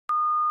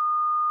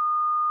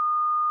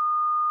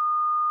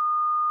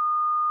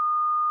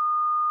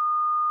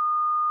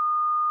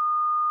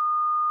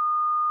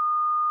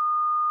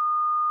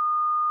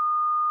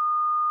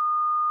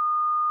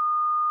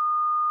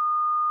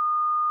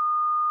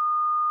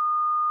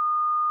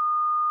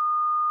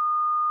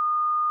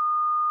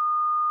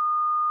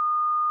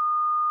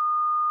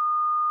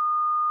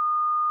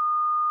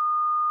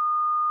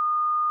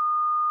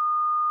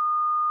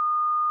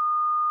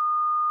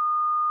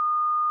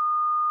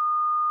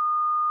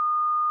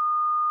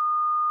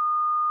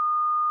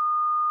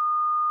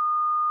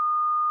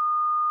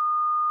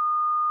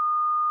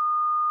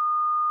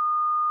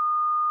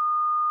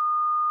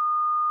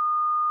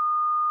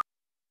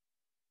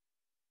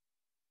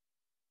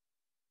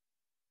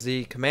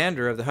The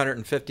commander of the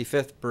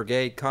 155th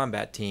Brigade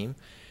Combat Team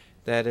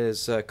that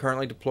is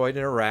currently deployed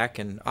in Iraq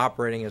and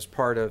operating as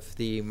part of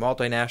the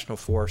multinational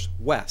force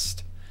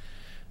Oasd.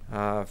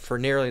 For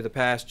nearly the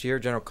past year,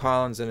 General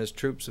Collins and his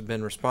troops have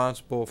been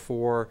responsible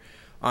for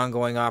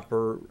ongoing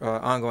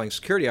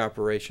security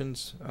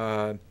operations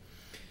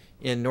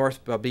in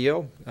North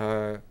Babil,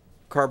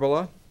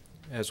 Karbala,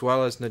 as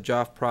well as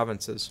Najaf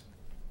provinces.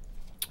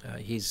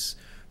 He's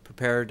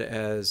prepared,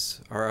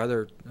 as our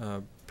other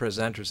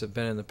presenters have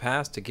been in the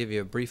past, to give you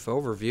a brief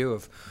overview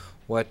of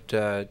what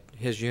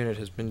his unit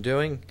has been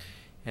doing,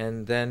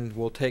 and then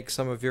we'll take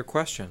some of your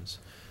questions.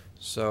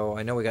 So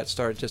I know we got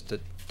started just a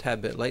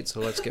tad bit late, so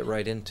let's get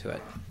right into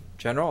it.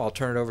 General, I'll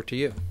turn it over to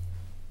you.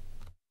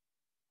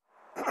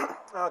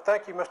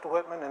 Thank you, Mr.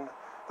 Whitman, and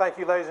thank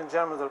you, ladies and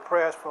gentlemen of the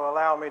press, for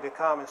allowing me to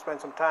come and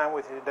spend some time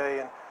with you today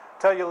and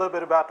tell you a little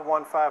bit about the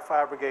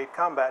 155 Brigade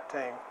Combat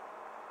Team.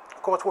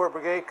 Of course, we're a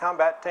Brigade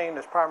Combat Team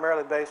that's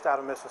primarily based out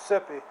of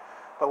Mississippi,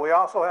 but we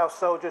also have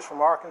soldiers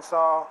from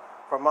Arkansas,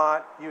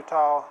 Vermont,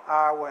 Utah,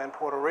 Iowa, and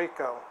Puerto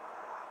Rico.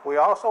 We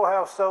also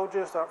have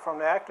soldiers from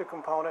the active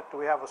component.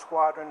 We have a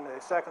squadron, the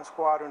 2nd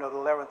Squadron of the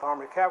 11th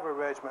Armored Cavalry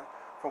Regiment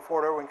from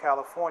Fort Irwin,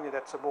 California,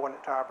 that's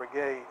subordinate to our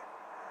brigade.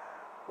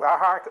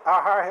 Our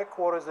higher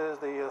headquarters is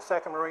the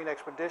 2nd Marine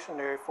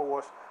Expeditionary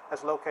Force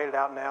that's located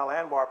out in the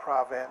Anbar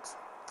province.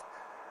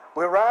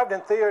 We arrived in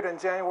theater in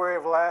January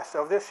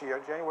of this year,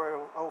 January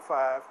of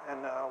 05, and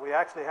we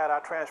actually had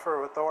our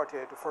transfer of authority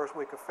the first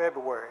week of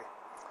February.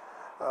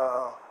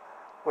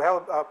 We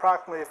have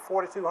approximately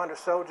 4,200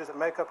 soldiers that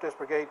make up this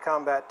Brigade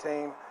Combat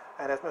Team,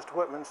 and as Mr.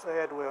 Whitman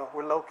said,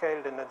 we're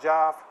located in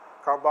Najaf,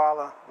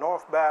 Karbala,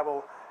 North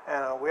Babel,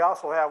 and we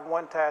also have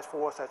one task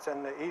force that's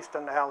in the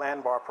eastern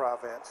Al-Anbar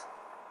province.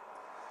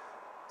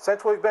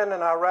 Since we've been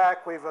in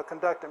Iraq, we've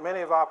conducted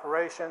many of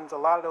operations. A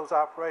lot of those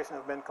operations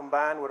have been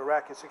combined with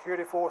Iraqi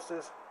security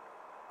forces.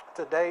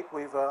 To date,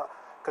 we've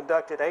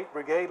conducted 8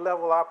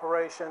 brigade-level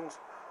operations,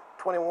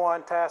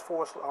 21 task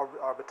force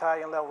or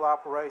battalion-level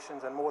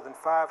operations, and more than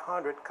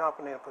 500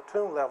 company and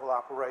platoon-level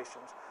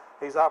operations.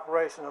 These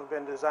operations have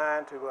been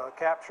designed to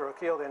capture or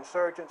kill the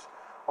insurgents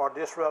or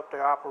disrupt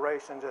their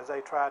operations as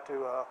they try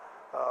to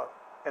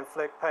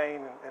inflict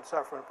pain and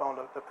suffering upon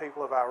the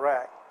people of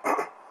Iraq.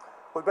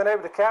 We've been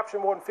able to capture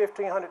more than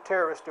 1,500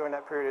 terrorists during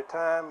that period of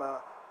time.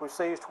 We've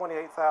seized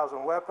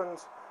 28,000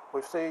 weapons.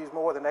 We've seized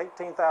more than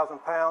 18,000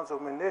 pounds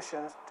of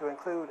munitions, to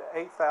include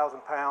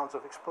 8,000 pounds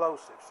of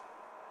explosives.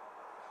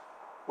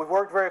 We've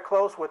worked very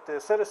close with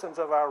the citizens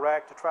of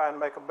Iraq to try and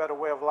make a better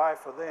way of life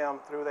for them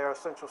through their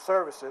essential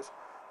services.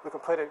 We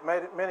completed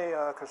many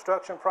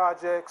construction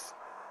projects.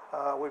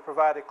 We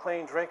provided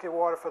clean drinking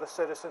water for the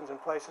citizens in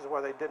places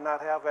where they did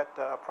not have it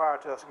prior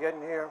to us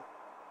getting here.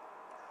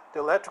 The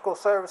electrical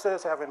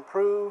services have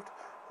improved.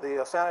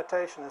 The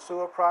sanitation and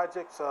sewer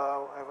projects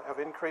have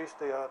increased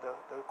the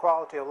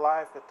quality of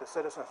life that the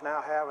citizens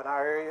now have in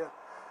our area.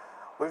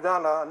 We've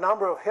done a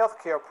number of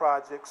healthcare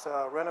projects,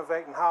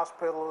 renovating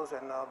hospitals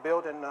and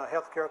building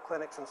healthcare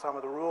clinics in some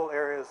of the rural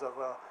areas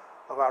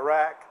of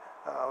Iraq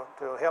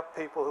to help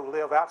people who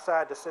live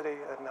outside the city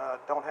and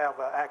don't have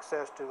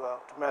access to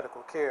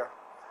medical care.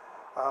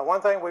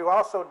 One thing we've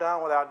also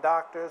done with our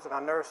doctors and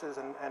our nurses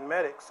and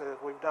medics is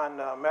we've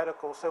done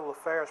medical civil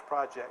affairs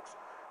projects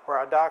where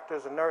our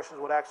doctors and nurses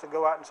would actually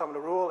go out in some of the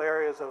rural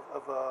areas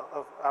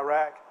of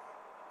Iraq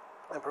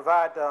and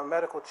provide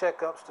medical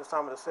checkups to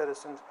some of the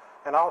citizens,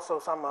 and also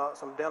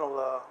some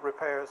dental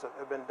repairs that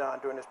have been done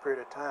during this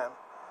period of time.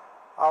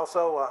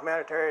 Also,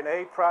 humanitarian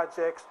aid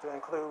projects to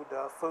include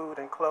food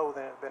and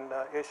clothing have been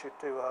issued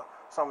to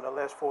some of the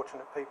less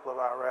fortunate people of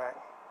Iraq.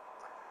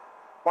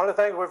 One of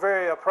the things we're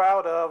very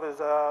proud of is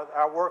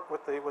our work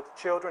with the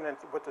children and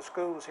with the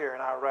schools here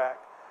in Iraq.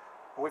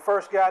 When we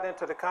first got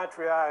into the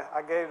country,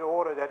 I gave the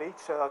order that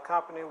each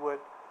company would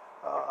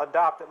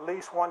adopt at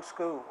least one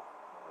school.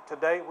 To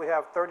date, we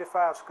have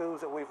 35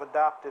 schools that we've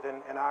adopted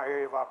in our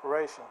area of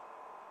operation.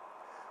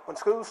 When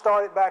schools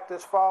started back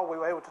this fall, we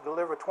were able to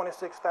deliver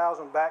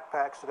 26,000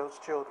 backpacks to those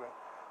children.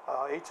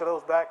 Each of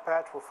those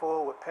backpacks were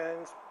full with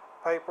pens,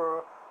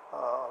 paper,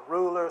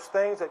 rulers,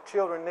 things that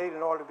children need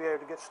in order to be able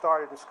to get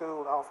started in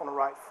school off on the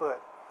right foot.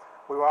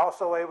 We were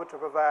also able to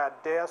provide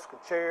desks,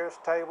 chairs,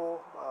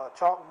 table,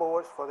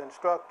 chalkboards for the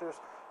instructors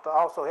to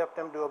also help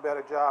them do a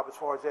better job as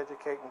far as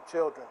educating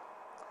children.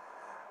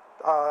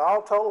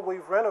 All told,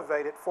 we've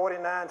renovated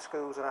 49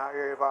 schools in our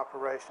area of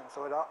operation.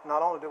 So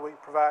not only do we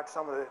provide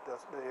some of the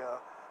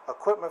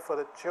equipment for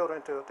the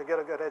children to get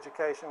a good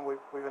education,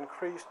 we've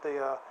increased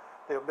the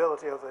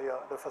ability of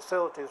the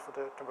facilities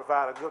to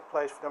provide a good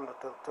place for them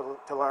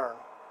to learn.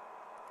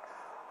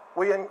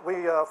 We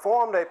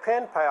formed a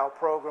pen pal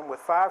program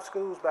with 5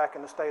 schools back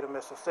in the state of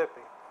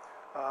Mississippi.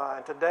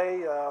 And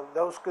today,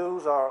 those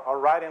schools are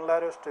writing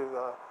letters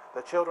to,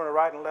 the children are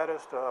writing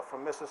letters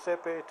from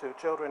Mississippi to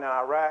children in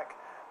Iraq.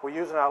 We're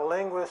using our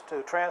linguists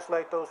to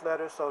translate those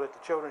letters so that the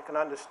children can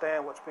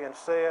understand what's being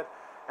said.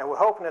 And we're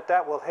hoping that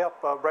that will help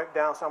break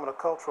down some of the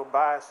cultural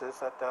biases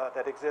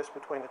that exist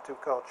between the two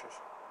cultures.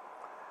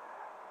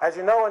 As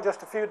you know, in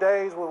just a few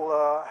days, we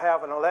will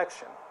have an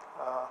election.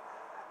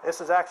 This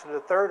is actually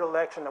the third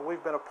election that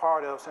we've been a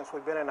part of since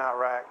we've been in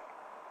Iraq.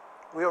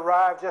 We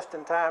arrived just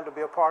in time to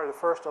be a part of the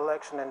first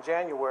election in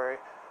January,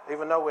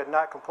 even though we had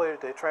not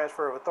completed the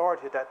transfer of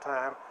authority at that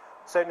time.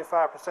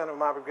 75% of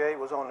my brigade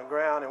was on the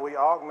ground, and we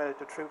augmented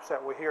the troops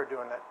that were here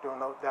during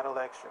that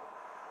election.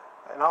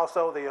 And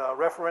also the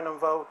referendum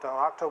vote on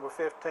October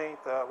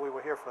 15th, we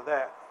were here for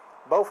that.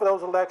 Both of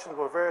those elections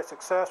were very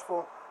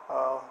successful.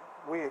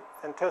 We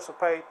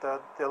anticipate the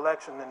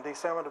election in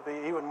December to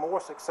be even more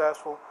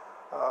successful.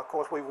 Of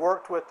course, we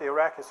worked with the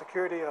Iraqi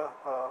security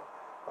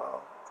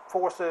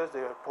forces,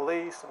 the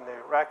police, and the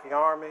Iraqi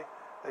army,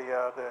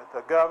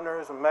 the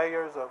governors and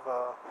mayors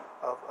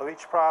of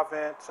each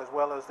province, as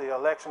well as the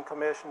election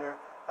commissioner,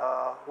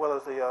 as well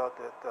as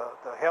the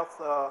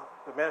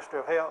Ministry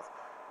of Health.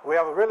 We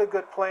have a really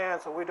good plan,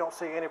 so we don't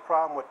see any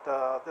problem with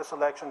this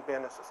election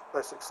being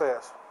a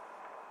success.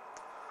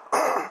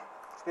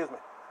 Excuse me.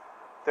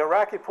 The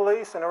Iraqi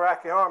police and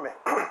Iraqi army.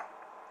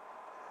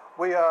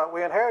 We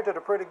inherited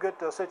a pretty good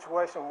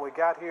situation when we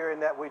got here, in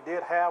that we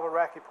did have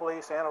Iraqi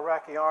police and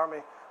Iraqi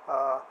army.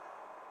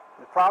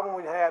 The problem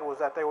we had was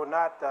that they were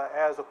not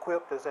as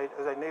equipped as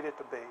they needed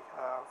to be.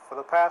 For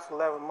the past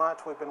 11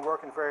 months, we've been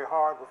working very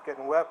hard with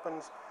getting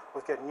weapons,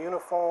 with getting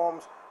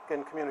uniforms,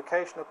 getting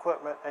communication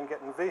equipment, and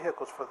getting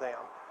vehicles for them.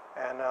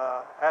 And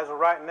as of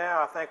right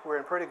now, I think we're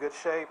in pretty good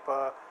shape.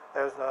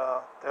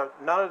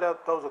 None of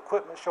those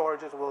equipment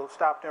shortages will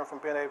stop them from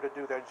being able to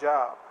do their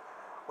job.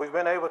 We've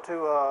been able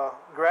to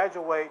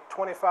graduate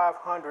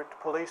 2,500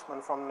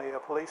 policemen from the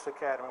police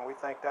academy, and we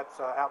think that's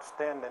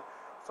outstanding.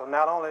 So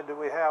not only do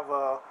we have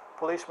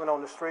policemen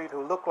on the street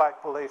who look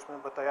like policemen,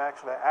 but they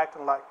actually are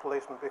acting like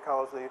policemen,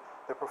 because the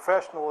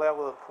professional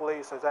level of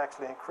police has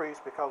actually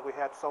increased because we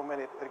had so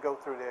many that go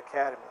through the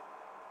academy.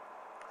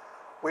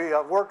 We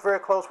worked very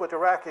close with the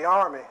Iraqi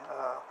army.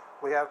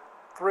 We have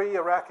 3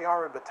 Iraqi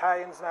army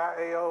battalions in our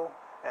AO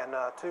and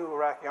 2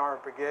 Iraqi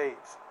army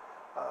brigades.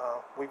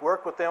 We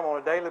work with them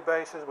on a daily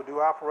basis. We do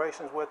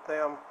operations with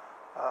them.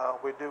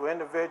 We do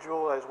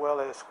individual as well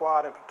as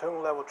squad and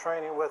platoon level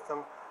training with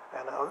them.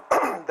 And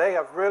they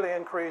have really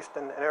increased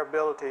in their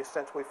abilities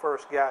since we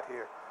first got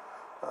here.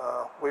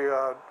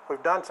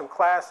 We've done some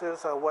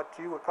classes. What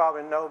you would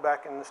probably know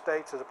back in the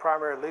States is a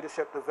primary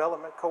leadership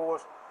development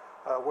course,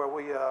 where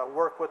we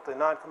work with the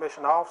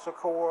non-commissioned officer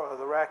corps of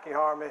the Iraqi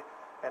army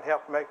and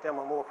help make them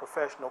a more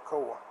professional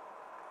corps.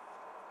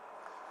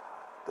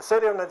 The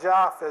city of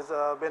Najaf has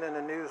been in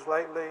the news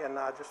lately, and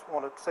I just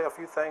want to say a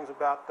few things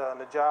about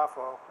Najaf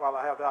while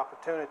I have the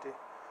opportunity.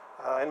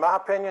 In my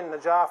opinion,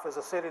 Najaf is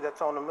a city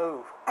that's on the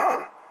move.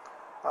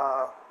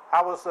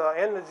 I was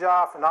in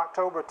Najaf in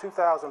October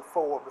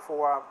 2004,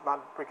 before my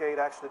brigade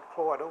actually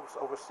deployed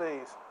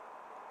overseas.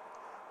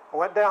 I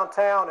went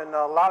downtown, and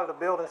a lot of the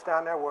buildings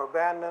down there were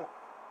abandoned.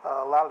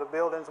 A lot of the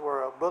buildings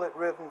were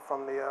bullet-ridden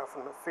from the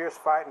fierce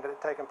fighting that had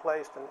taken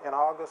place in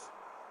August.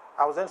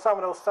 I was in some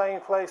of those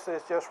same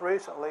places just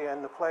recently,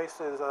 and the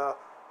place is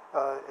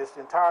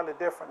entirely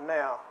different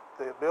now.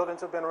 The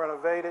buildings have been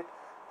renovated.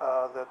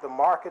 The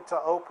markets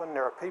are open.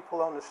 There are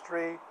people on the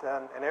street,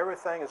 and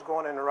everything is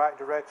going in the right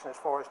direction as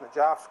far as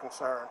Najaf is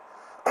concerned.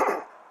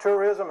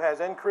 Tourism has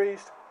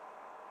increased.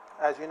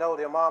 As you know,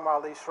 the Imam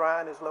Ali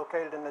Shrine is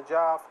located in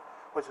Najaf,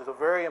 which is a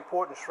very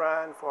important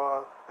shrine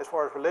as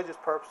far as religious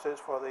purposes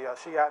for the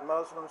Shiite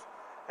Muslims.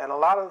 And a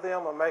lot of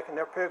them are making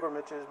their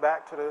pilgrimages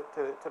back to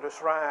the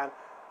shrine,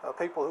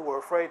 people who were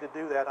afraid to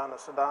do that under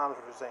Saddam's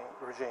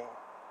regime.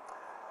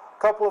 A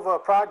couple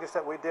of projects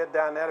that we did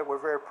down there that we're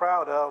very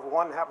proud of.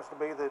 One happens to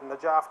be the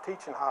Najaf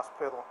Teaching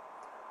Hospital.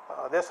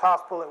 This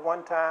hospital at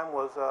one time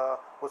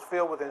was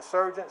filled with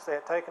insurgents. They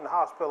had taken the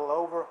hospital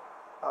over.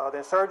 The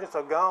insurgents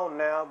are gone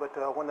now, but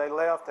when they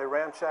left, they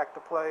ramshacked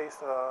the place.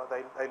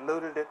 They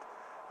looted it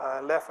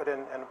and left it in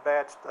a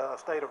bad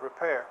state of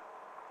repair.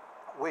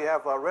 We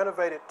have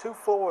renovated 2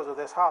 floors of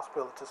this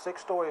hospital. It's a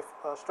 6-story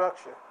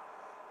structure,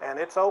 and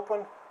it's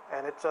open,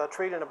 and it's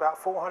treating about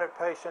 400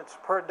 patients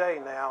per day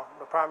now,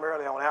 but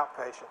primarily on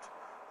outpatients.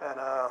 And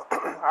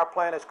our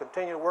plan is to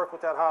continue to work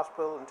with that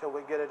hospital until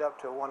we get it up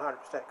to 100%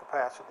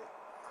 capacity.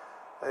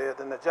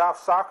 The Najaf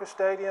Soccer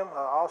Stadium,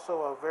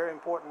 also a very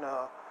important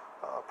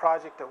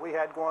project that we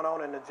had going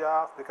on in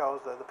Najaf,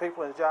 because the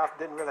people in Najaf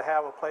didn't really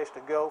have a place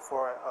to go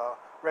for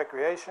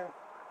recreation.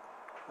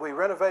 We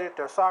renovated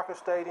their soccer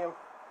stadium,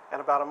 and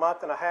about a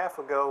month and a half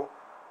ago,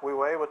 we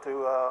were able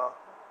to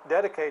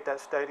dedicate that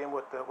stadium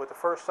with the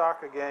first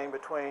soccer game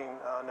between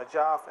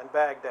Najaf and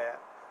Baghdad.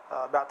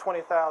 About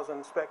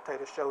 20,000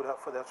 spectators showed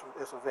up for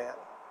this event.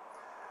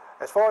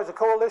 As far as the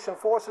coalition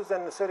forces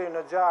in the city of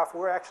Najaf,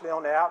 we're actually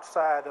on the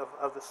outside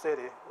of the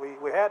city.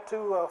 We had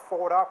 2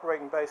 forward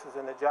operating bases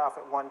in Najaf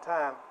at one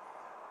time.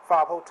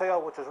 Fob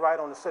Hotel, which is right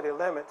on the city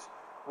limits,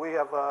 we've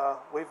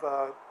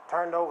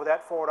turned over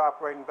that forward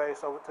operating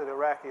base over to the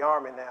Iraqi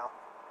army now.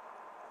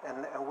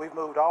 And we've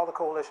moved all the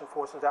coalition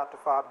forces out to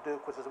Fob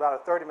Duke, which is about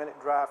a 30-minute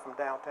drive from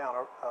downtown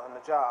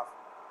Najaf.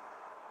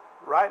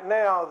 Right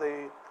now,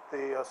 the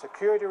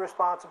security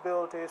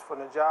responsibilities for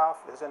Najaf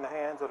is in the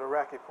hands of the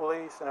Iraqi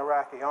police and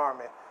Iraqi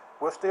army.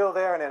 We're still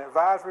there in an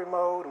advisory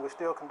mode, and we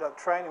still conduct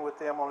training with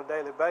them on a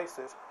daily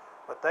basis,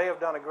 but they have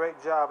done a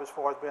great job as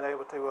far as being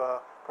able to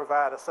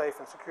provide a safe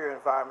and secure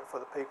environment for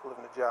the people of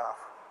Najaf.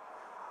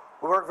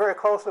 We work very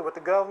closely with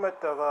the government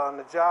of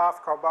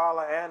Najaf,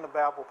 Karbala, and the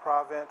Babel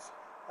province.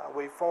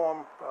 We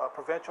form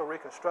provincial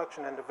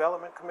reconstruction and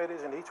development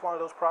committees in each one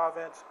of those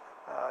provinces,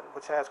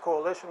 which has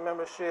coalition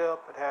membership.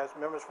 It has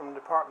members from the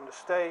Department of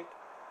State.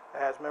 It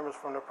has members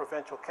from the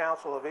provincial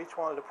council of each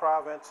one of the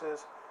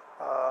provinces.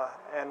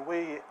 And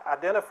we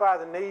identify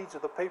the needs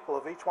of the people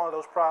of each one of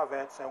those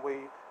provinces, and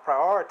we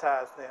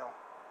prioritize them.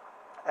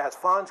 As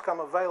funds come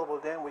available,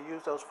 then we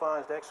use those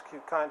funds to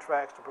execute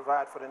contracts to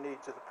provide for the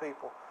needs of the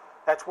people.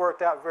 That's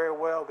worked out very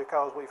well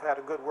because we've had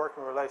a good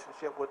working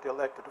relationship with the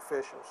elected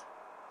officials.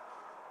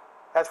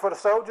 As for the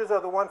soldiers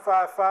of the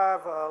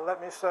 155,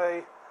 let me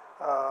say,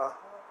 I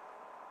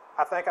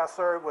think I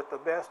serve with the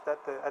best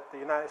that the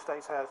United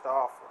States has to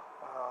offer.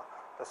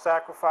 The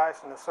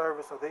sacrifice and the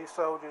service of these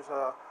soldiers,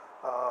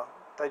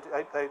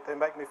 they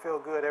make me feel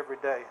good every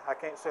day. I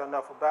can't say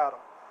enough about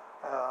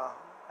them.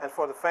 And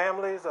for the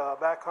families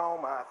back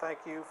home, I thank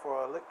you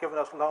for giving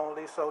us loan of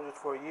these soldiers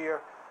for a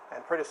year,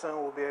 and pretty soon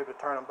we'll be able to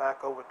turn them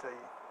back over to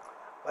you.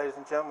 Ladies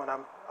and gentlemen,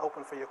 I'm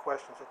open for your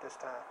questions at this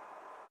time.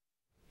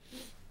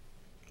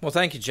 Well,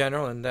 thank you,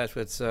 General, and that's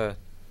what's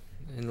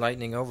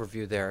enlightening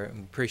overview there.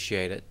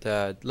 Appreciate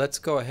it. Let's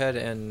go ahead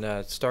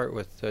and start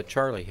with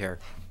Charlie here.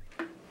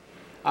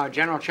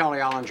 General Charlie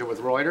Ollinger with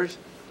Reuters.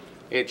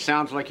 It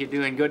sounds like you're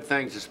doing good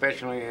things,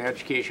 especially in the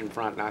education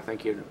front, and I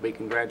think you'd be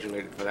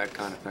congratulated for that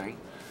kind of thing.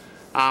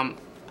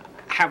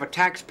 Have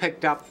attacks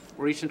picked up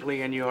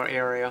recently in your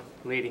area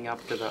leading up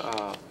to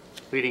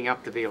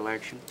the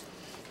election?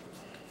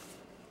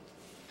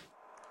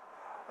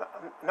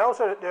 No,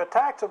 sir. The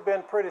attacks have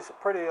been pretty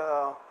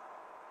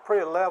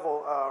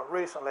level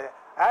recently.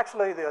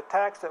 Actually, the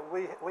attacks that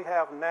we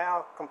have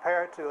now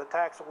compared to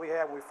attacks that we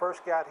had when we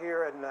first got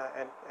here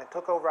and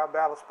took over our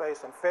battle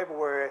space in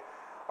February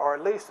are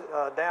at least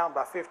down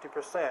by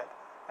 50%.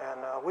 And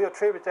we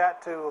attribute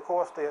that to, of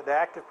course, the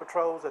active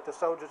patrols that the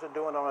soldiers are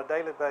doing on a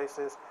daily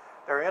basis,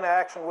 their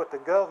interaction with the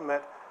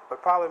government,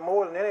 but probably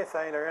more than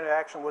anything, their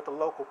interaction with the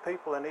local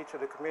people in each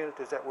of the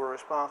communities that we're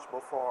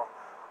responsible for.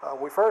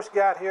 When we first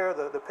got here,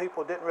 the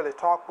people didn't really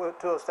talk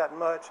to us that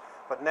much,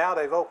 but now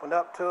they've opened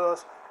up to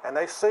us, and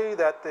they see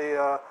that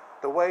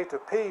the way to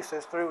peace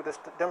is through this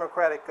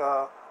democratic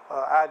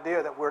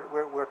idea that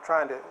we're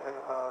trying to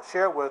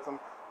share with them.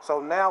 So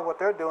now what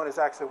they're doing is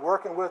actually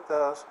working with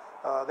us.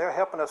 They're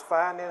helping us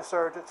find the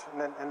insurgents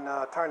and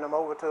turn them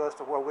over to us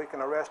to where we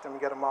can arrest them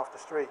and get them off the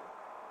street.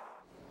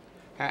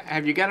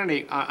 Have you got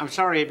any? Have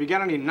you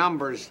got any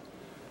numbers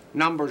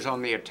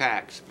on the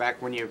attacks back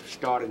when you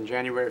started in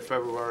January,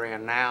 February,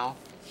 and now?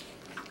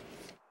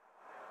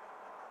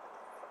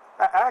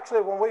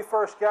 Actually, when we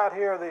first got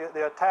here,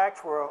 the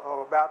attacks were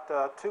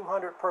about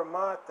 200 per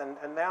month,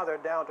 and now they're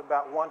down to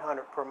about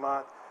 100 per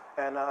month.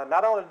 And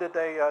not only did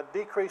they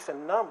decrease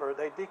in number,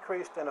 they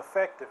decreased in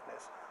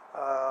effectiveness.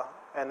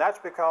 And that's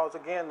because,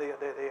 again,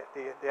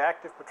 the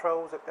active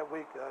patrols that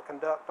we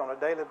conduct on a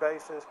daily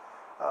basis,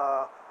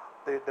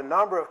 the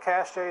number of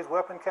caches,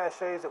 weapon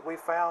caches that we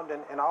found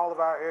in all of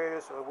our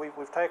areas,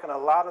 we've taken a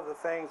lot of the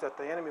things that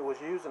the enemy was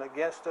using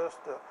against us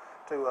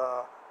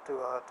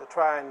to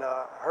try and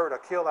hurt or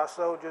kill our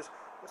soldiers.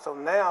 So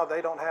now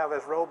they don't have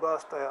as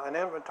robust an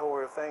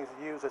inventory of things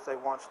to use as they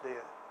once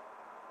did.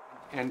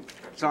 And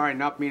sorry,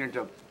 not meaning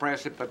to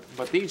press it,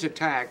 but these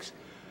attacks,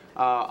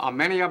 are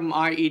many of them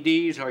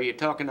IEDs? Or are you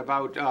talking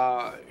about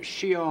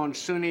Shia and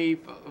Sunni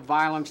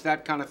violence,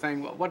 that kind of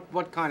thing?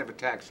 What kind of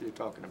attacks are you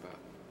talking about?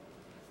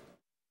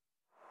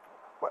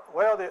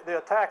 Well, the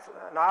attacks,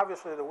 and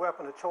obviously the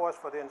weapon of choice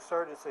for the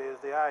insurgency is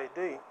the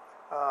IED,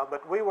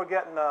 but we were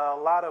getting a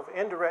lot of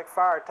indirect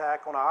fire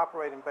attack on our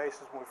operating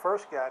bases when we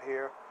first got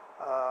here,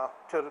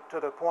 to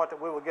the point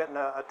that we were getting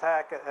an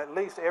attack at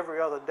least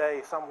every other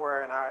day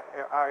somewhere in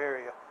our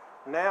area.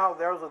 Now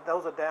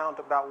those are down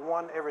to about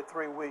 1 every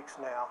 3 weeks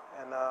now,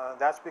 and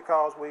that's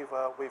because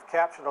we've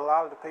captured a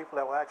lot of the people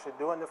that were actually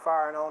doing the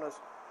firing on us,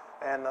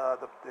 and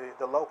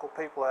the local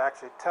people are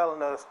actually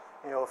telling us,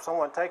 you know, if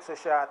someone takes a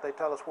shot, they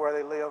tell us where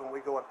they live, and we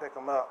go and pick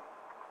them up.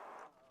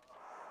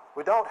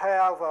 We don't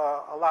have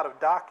a lot of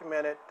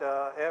documented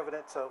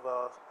evidence of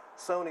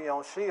Sunni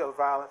on Shia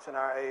violence in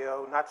our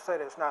AO. Not to say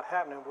that it's not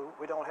happening,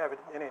 we don't have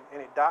any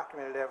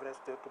documented evidence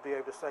to be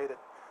able to say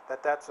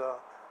that's a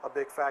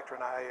big factor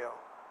in our AO.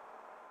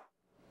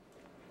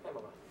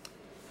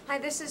 Hi,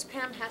 this is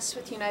Pam Hess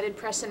with United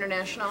Press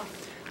International.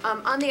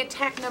 On the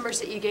attack numbers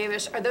that you gave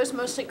us, are those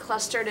mostly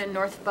clustered in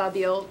North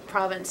Babel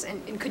province?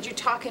 And could you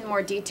talk in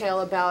more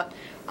detail about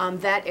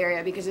that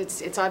area, because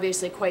it's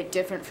obviously quite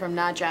different from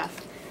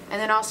Najaf? And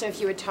then also if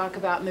you would talk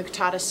about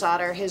Muqtada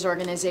Sadr, his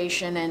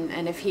organization,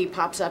 and if he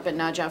pops up at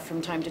Najaf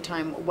from time to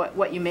time,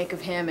 what you make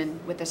of him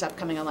and with this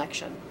upcoming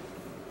election.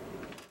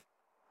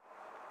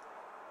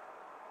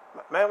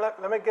 Ma'am,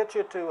 let me get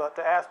you to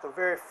ask the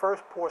very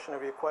first portion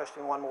of your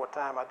question one more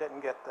time. I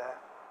didn't get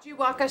that. Could you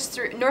walk us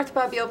through? North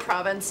Babil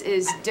province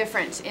is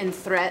different in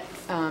threat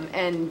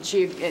and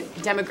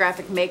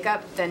demographic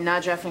makeup than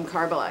Najaf and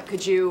Karbala.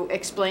 Could you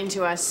explain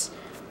to us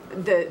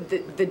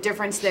the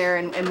difference there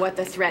and what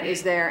the threat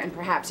is there, and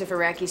perhaps if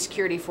Iraqi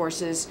security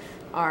forces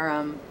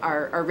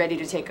are ready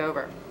to take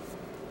over?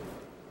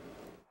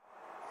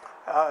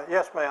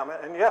 Yes, ma'am.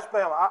 And yes,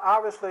 ma'am,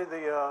 obviously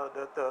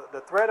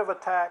the threat of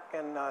attack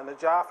in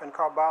Najaf and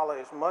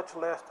Karbala is much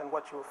less than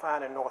what you will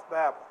find in North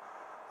Babil.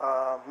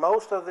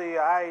 Most of the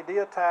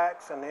IED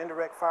attacks and the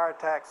indirect fire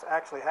attacks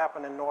actually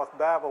happen in North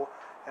Babil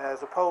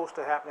as opposed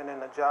to happening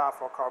in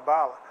Najaf or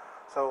Karbala.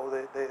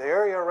 So the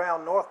area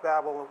around North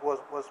Babil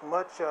was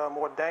much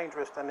more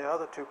dangerous than the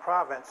other two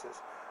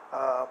provinces.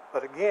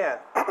 But again,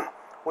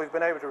 we've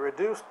been able to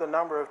reduce the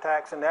number of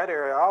attacks in that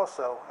area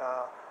also.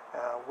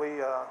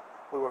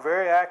 We were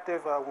very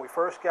active when we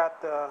first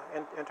got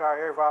into our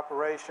area of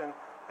operation,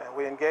 and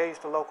we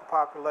engaged the local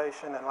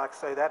population, and like I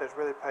say, that has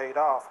really paid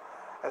off.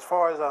 As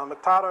far as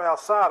Muqtada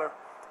al-Sadr,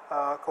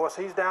 of course,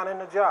 he's down in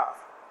Najaf.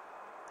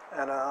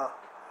 And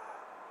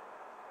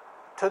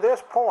to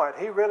this point,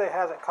 he really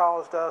hasn't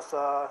caused us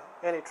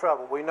any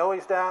trouble. We know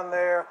he's down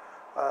there.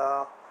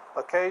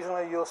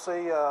 Occasionally, you'll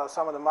see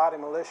some of the Mahdi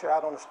militia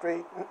out on the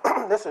street.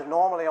 This is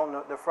normally on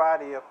the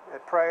Friday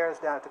at prayers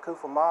down at the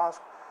Kufa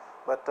Mosque,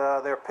 but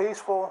they're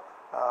peaceful.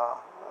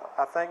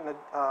 I think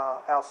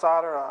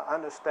al-Sadr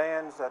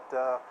understands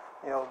that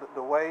you know,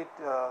 the way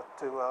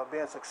to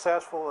being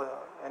successful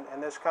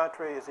in this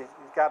country is he's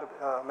got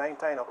to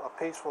maintain a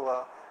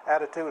peaceful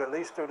attitude, at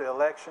least through the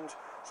elections.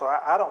 So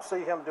I don't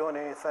see him doing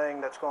anything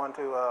that's going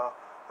to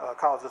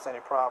cause us any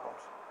problems.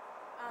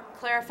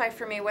 Clarify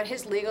for me what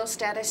his legal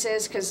status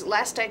is, because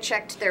last I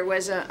checked there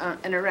was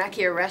an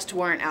Iraqi arrest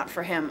warrant out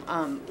for him.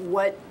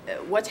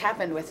 What's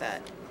happened with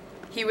that?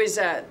 He was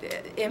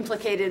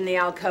implicated in the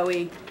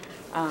Al-Qawi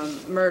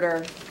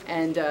murder,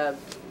 and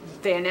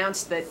they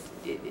announced that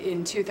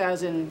in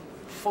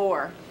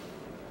 2004,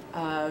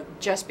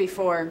 just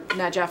before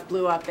Najaf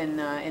blew up in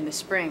the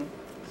spring,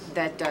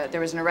 that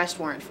there was an arrest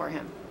warrant for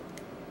him.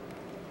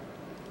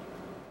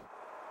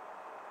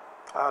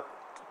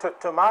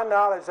 To my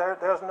knowledge,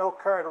 there's no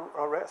current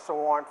arrest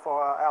warrant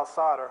for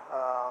al-Sadr.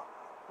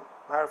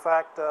 Matter of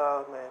fact,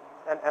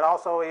 and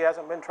also he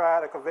hasn't been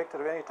tried or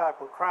convicted of any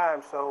type of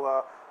crime.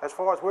 So as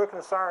far as we're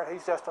concerned,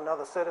 he's just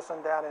another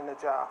citizen down in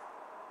Najaf.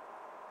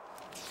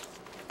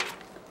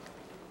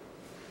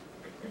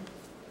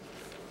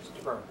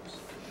 Mr. Burns.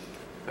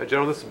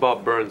 General, this is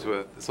Bob Burns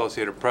with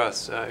Associated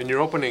Press. In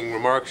your opening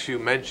remarks, you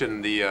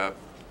mentioned the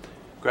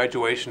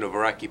graduation of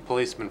Iraqi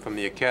policemen from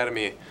the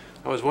academy.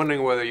 I was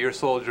wondering whether your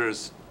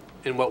soldiers,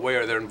 in what way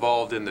are they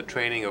involved in the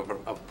training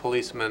of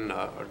policemen,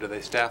 or do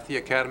they staff the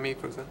academy,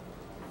 for example?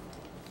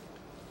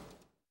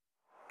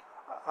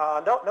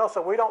 No,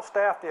 sir, we don't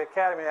staff the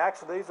academy.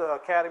 Actually, these are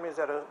academies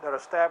that are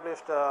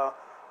established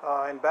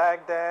in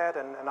Baghdad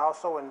and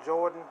also in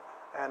Jordan,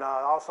 and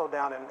also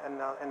down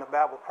in the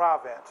Babel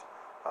province.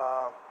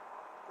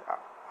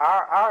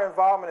 Our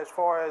involvement as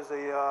far as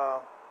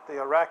the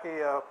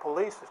Iraqi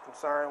police is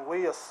concerned,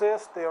 we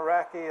assist the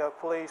Iraqi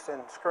police in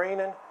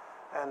screening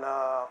and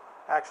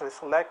actually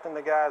selecting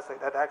the guys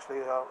that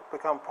actually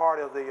become part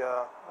of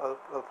the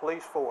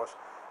police force.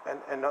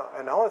 And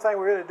the only thing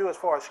we really do as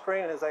far as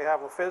screening is they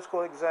have a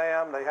physical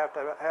exam, they have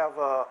to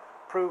have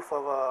proof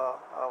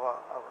of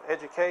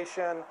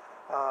education,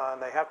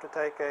 and they have to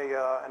take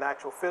an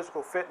actual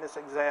physical fitness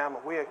exam.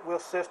 And we'll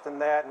assist in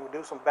that, and we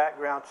do some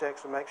background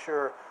checks to make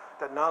sure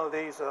that none of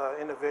these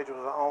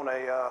individuals are on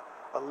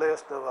a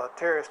list of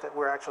terrorists that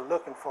we're actually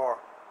looking for.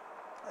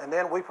 And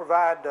then we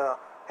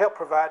help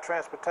provide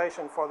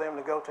transportation for them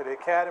to go to the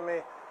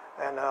academy.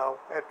 And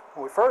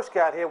when we first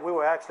got here, we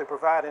were actually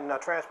providing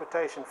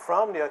transportation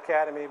from the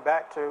academy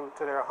back to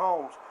their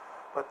homes.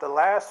 But the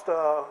last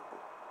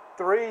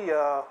 3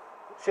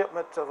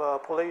 shipments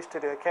of police to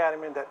the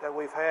academy that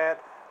we've had,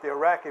 the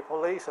Iraqi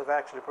police have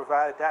actually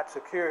provided that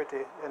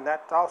security, and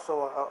that's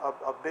also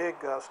a big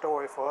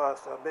story for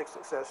us, a big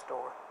success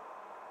story.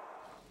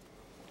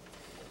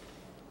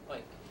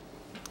 Mike.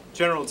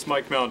 General, it's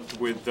Mike Mount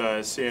with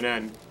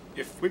CNN.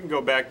 If we can go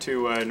back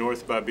to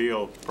North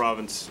Babil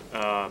province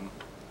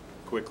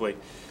quickly.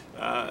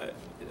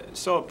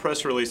 Saw a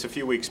press release a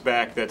few weeks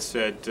back that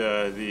said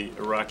the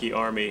Iraqi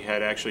army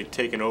had actually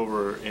taken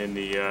over in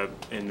the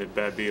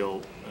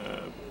Babil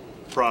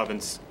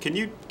province. Can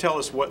you tell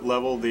us what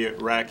level the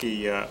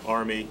Iraqi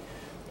army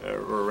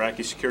or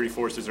Iraqi security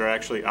forces are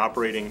actually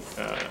operating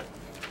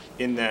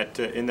in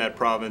that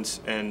province,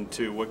 and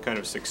to what kind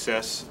of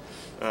success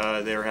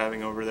they're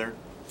having over there?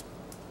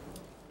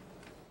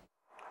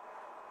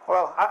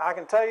 Well, I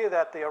can tell you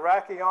that the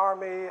Iraqi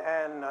army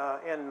and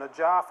in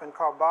Najaf and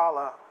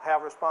Karbala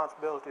have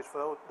responsibilities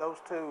for those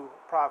 2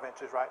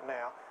 provinces right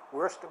now.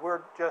 We're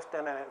just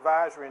in an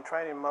advisory and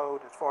training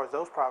mode as far as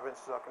those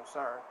provinces are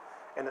concerned.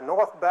 In the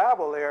North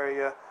Babil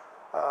area,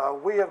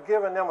 we have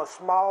given them a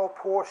small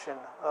portion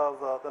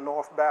of the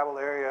North Babil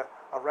area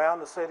around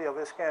the city of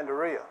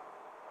Iskandariya.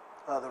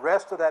 The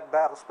rest of that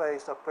battle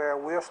space up there,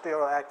 we're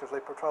still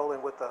actively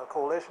patrolling with the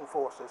coalition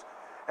forces.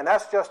 And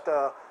that's just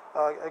a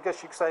I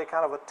guess you could say,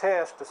 kind of a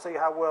test to see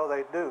how well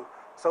they do.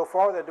 So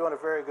far, they're doing a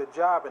very good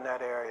job in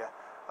that area.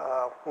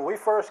 When we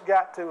first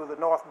got to the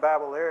North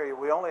Babel area,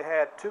 we only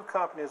had 2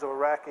 companies of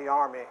Iraqi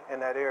Army in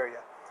that area,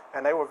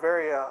 and they were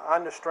very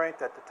under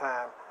strength at the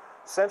time.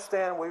 Since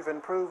then, we've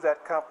improved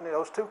that company,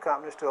 those 2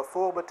 companies, to a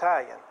full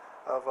battalion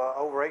of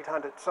over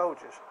 800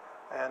 soldiers.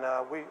 And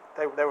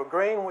they were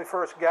green when we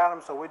first got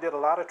them, so we did a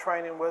lot of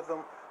training with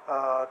them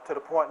to the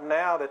point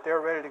now that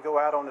they're ready to go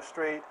out on the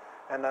street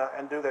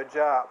and do their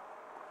job.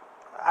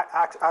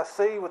 I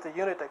see with the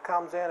unit that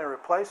comes in and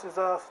replaces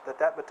us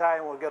that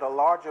battalion will get a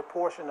larger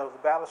portion of the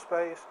battle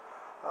space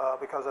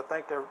because I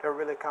think they're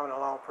really coming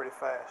along pretty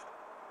fast.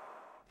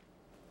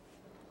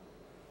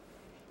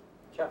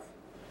 Jeff.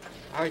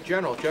 Hi,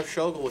 General. Jeff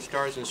Schogel with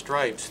Stars and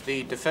Stripes.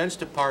 The Defense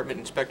Department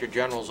Inspector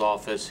General's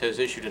office has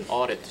issued an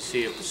audit to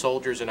see if the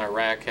soldiers in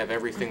Iraq have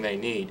everything they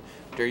need.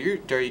 Do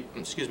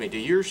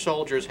your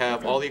soldiers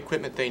have all the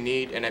equipment they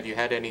need, and have you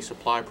had any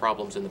supply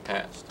problems in the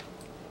past?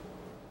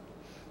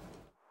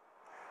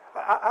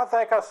 I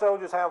think our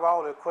soldiers have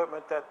all the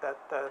equipment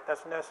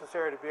that's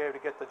necessary to be able to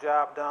get the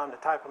job done, the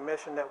type of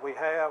mission that we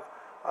have.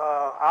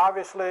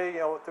 Obviously,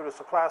 through the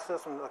supply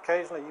system,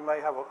 occasionally you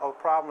may have a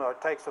problem, or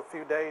it takes a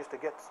few days to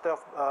get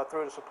stuff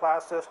through the supply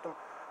system,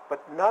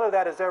 but none of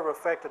that has ever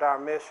affected our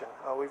mission.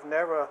 We've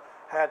never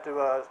had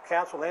to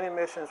cancel any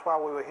missions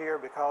while we were here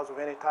because of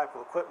any type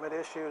of equipment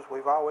issues.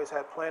 We've always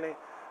had plenty.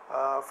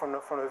 From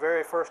the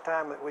very first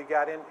time that we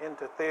got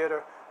into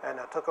theater and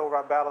took over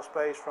our battle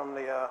space from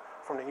the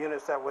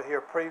units that were here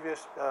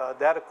previous,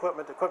 the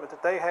equipment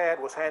that they had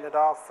was handed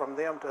off from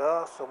them to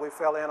us, so we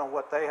fell in on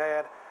what they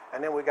had,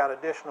 and then we got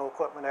additional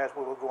equipment as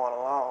we were going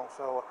along.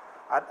 So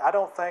I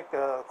don't think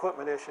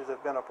equipment issues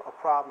have been a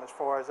problem as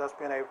far as us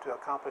being able to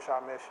accomplish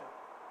our mission.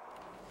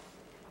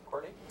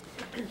 Courtney?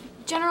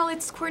 General,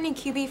 it's Courtney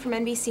Kuby from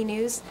NBC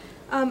News.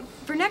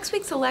 For next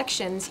week's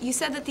elections, you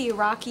said that the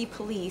Iraqi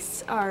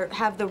police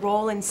have the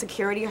role in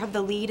security, or have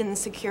the lead in the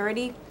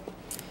security.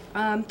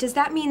 Does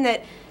that mean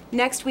that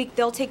next week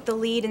they'll take the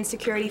lead in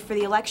security for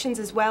the elections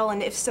as well?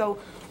 And if so,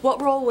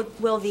 what role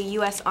will the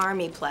U.S.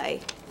 Army play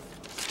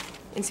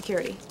in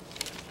security?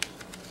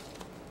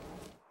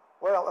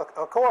 Well,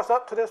 of course,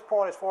 up to this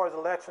point, as far as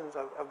elections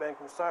have been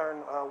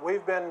concerned,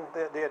 we've been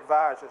the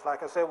advisors.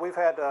 Like I said, we've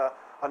had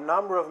a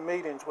number of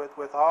meetings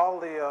with all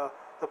the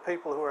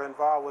people who are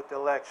involved with the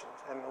elections,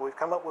 and we've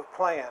come up with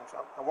plans.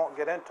 I won't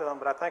get into them,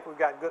 but I think we've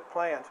got good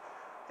plans.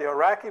 The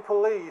Iraqi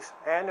police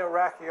and the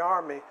Iraqi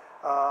Army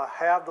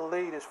have the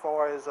lead as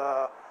far as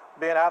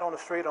being out on the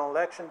street on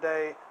election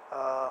day,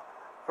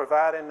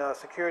 providing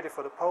security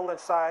for the polling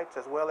sites,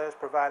 as well as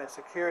providing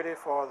security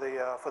for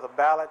the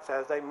ballots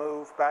as they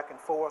move back and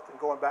forth and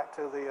going back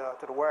to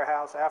the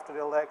warehouse after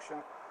the election.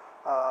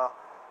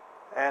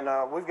 And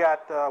we've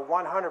got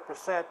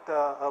 100%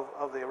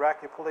 of the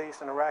Iraqi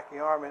police and Iraqi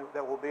Army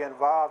that will be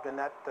involved in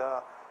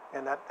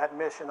that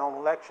mission on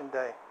election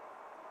day.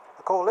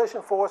 The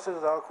coalition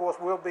forces, of course,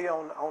 will be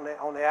on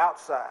the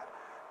outside.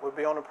 We'll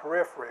be on the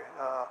periphery.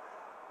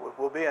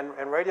 We'll be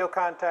in radio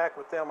contact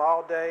with them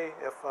all day.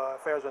 If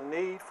there's a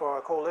need for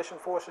coalition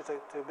forces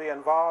to be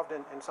involved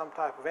in some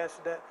type of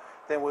incident,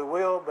 then we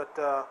will.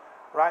 But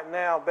right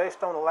now,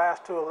 based on the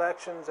last 2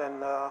 elections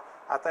and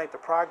I think the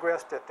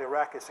progress that the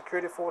Iraqi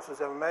security forces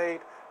have made,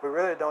 we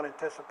really don't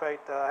anticipate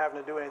having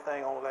to do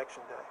anything on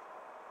election day.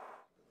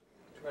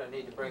 We're going to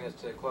need to bring this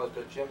to a close,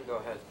 but Jim, go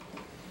ahead.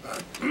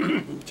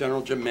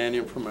 General Jim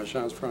Mannion from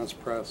Agence France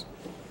Presse.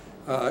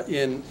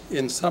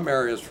 In some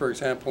areas, for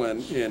example,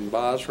 in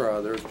Basra,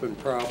 there's been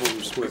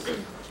problems with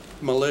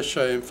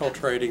militia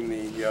infiltrating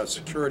the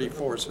security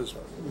forces,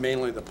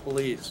 mainly the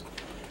police.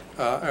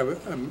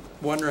 I'm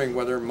wondering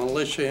whether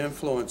militia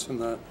influence in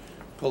the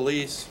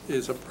police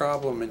is a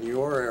problem in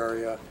your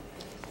area,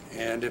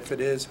 and if it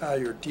is, how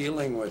you're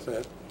dealing with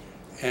it.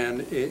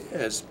 And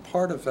as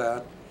part of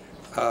that,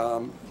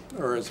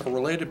 or as a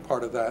related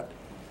part of that,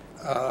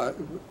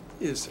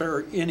 is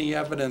there any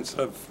evidence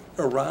of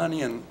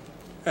Iranian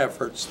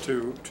efforts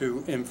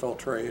to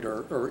infiltrate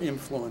or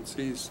influence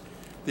these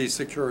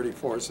security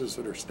forces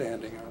that are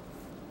standing up?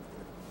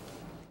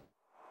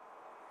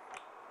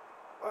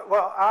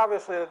 Well,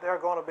 obviously there are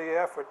going to be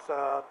efforts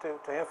to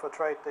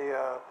infiltrate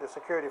the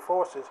security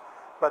forces,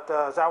 but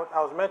as I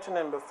was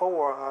mentioning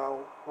before,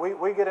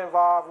 we get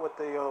involved with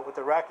the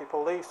Iraqi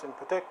police in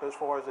particular as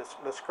far as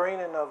the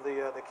screening of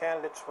the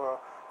candidates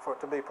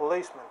to be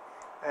policemen,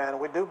 and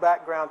we do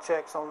background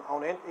checks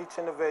on each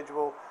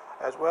individual,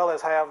 as well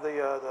as have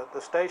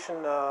the station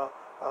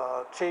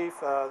chief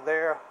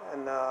there,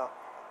 and the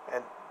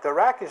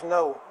Iraqis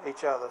know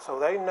each other, so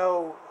they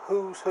know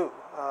who's who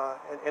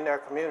in their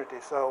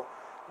community. So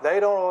they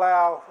don't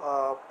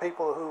allow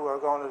people who are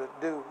going to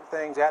do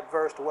things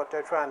adverse to what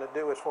they're trying to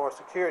do as far as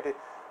security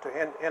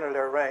to enter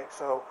their ranks.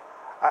 So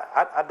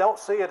I don't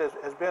see it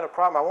as being a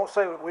problem. I won't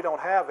say we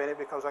don't have any,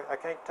 because I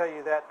can't tell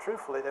you that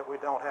truthfully that we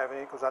don't have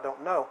any, because I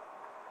don't know.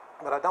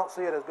 But I don't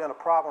see it as being a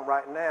problem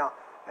right now.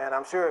 And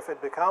I'm sure if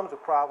it becomes a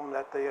problem,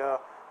 that the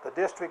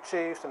district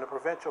chiefs and the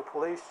provincial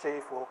police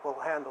chief will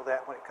handle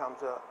that when it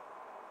comes up.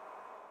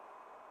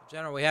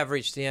 General, we have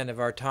reached the end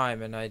of our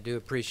time, and I do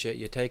appreciate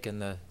you taking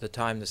the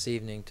time this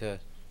evening to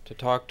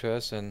talk to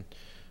us and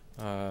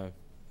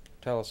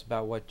tell us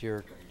about what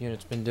your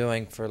unit's been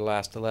doing for the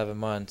last 11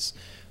 months.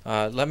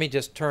 Let me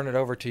just turn it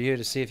over to you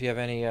to see if you have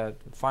any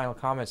final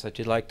comments that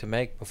you'd like to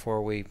make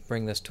before we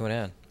bring this to an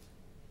end.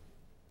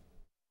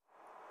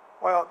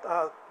 Well,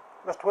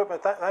 Mr. Whitman,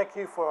 thank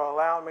you for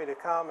allowing me to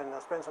come and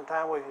spend some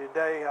time with you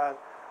today.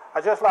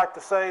 I'd just like to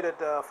say that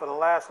for the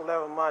last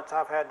 11 months,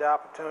 I've had the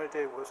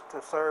opportunity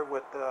to serve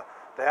with the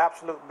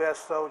absolute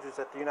best soldiers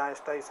that the United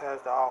States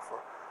has to offer.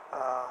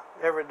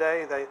 Every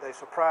day, they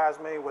surprise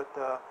me with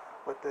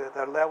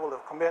their level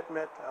of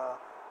commitment.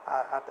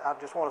 I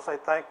just want to say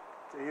thank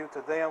you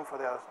to them for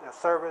their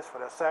service, for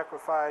their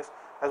sacrifice,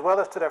 as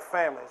well as to their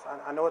families.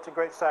 I know it's a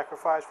great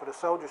sacrifice for the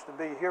soldiers to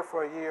be here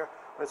for a year,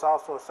 but it's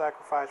also a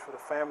sacrifice for the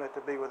family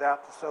to be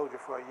without the soldier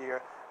for a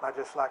year. And I'd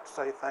just like to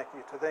say thank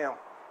you to them.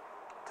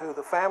 To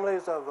the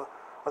families of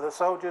the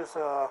soldiers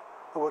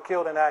who were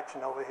killed in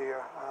action over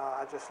here,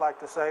 I'd just like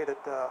to say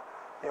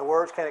that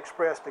words can't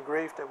express the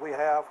grief that we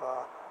have.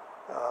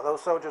 Those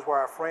soldiers were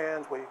our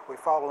friends. We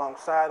fought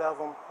alongside of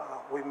them.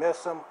 We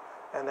miss them,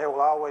 and they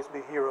will always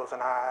be heroes in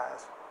our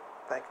eyes.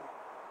 Thank you.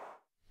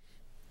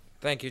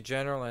 Thank you,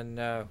 General,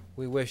 and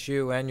we wish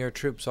you and your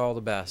troops all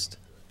the best.